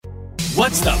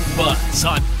What's the Buzz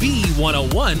on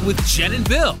B101 with Jen and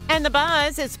Bill? And the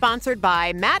Buzz is sponsored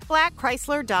by Matt Black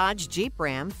Chrysler Dodge Jeep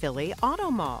Ram Philly Auto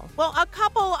Mall. Well, a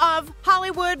couple of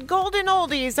Hollywood golden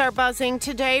oldies are buzzing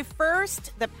today.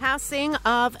 First, the passing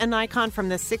of an icon from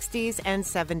the 60s and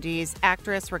 70s,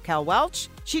 actress Raquel Welch.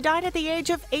 She died at the age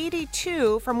of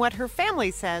 82 from what her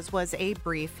family says was a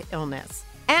brief illness.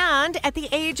 And at the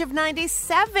age of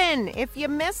 97, if you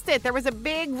missed it, there was a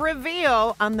big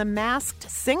reveal on The Masked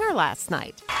Singer last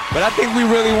night. But I think we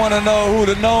really want to know who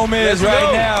the gnome is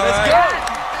now.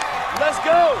 Let's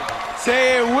go.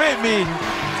 Say it with me.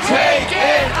 Take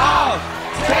it off.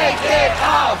 Take it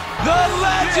off. The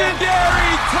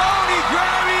legendary Tony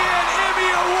Grammy and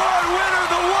Emmy Award winner,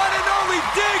 the one and only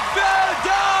Dick Van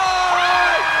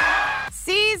Dyke.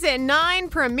 Season 9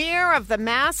 premiere of The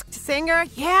Masked Singer.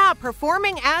 Yeah,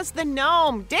 performing as the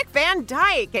gnome, Dick Van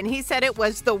Dyke. And he said it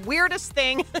was the weirdest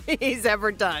thing he's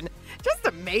ever done. Just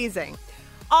amazing.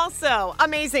 Also,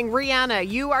 amazing, Rihanna.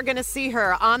 You are going to see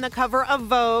her on the cover of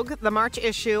Vogue, the March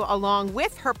issue, along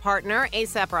with her partner,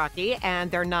 A$AP Rocky,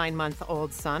 and their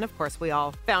 9-month-old son. Of course, we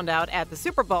all found out at the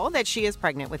Super Bowl that she is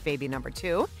pregnant with baby number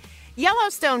 2.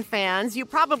 Yellowstone fans, you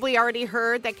probably already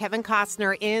heard that Kevin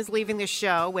Costner is leaving the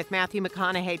show with Matthew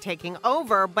McConaughey taking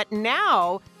over, but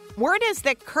now word is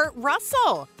that Kurt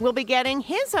Russell will be getting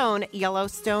his own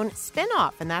Yellowstone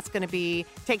spinoff, and that's going to be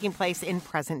taking place in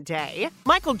present day.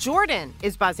 Michael Jordan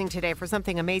is buzzing today for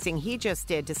something amazing he just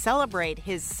did to celebrate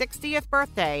his 60th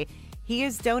birthday. He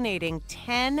is donating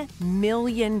 $10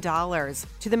 million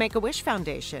to the Make-A-Wish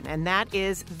Foundation, and that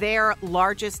is their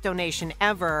largest donation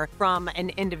ever from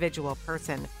an individual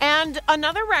person. And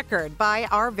another record by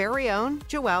our very own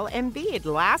Joel Embiid.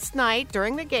 Last night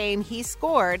during the game, he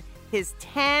scored his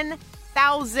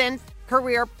 10,000th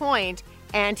career point,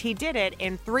 and he did it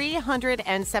in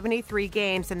 373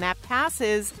 games, and that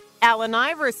passes Allen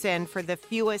Iverson for the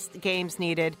fewest games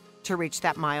needed to reach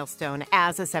that milestone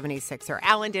as a 76er.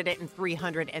 Allen did it in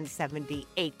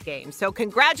 378 games. So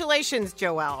congratulations,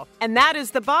 Joel. And that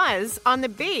is the Buzz on the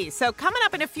B. So coming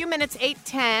up in a few minutes,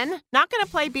 8:10. Not going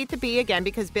to play Beat the Bee again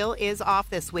because Bill is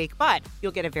off this week, but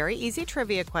you'll get a very easy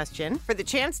trivia question for the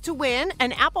chance to win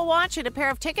an Apple Watch and a pair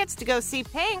of tickets to go see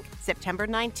Pink September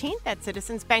 19th at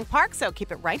Citizens Bank Park. So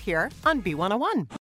keep it right here on B101.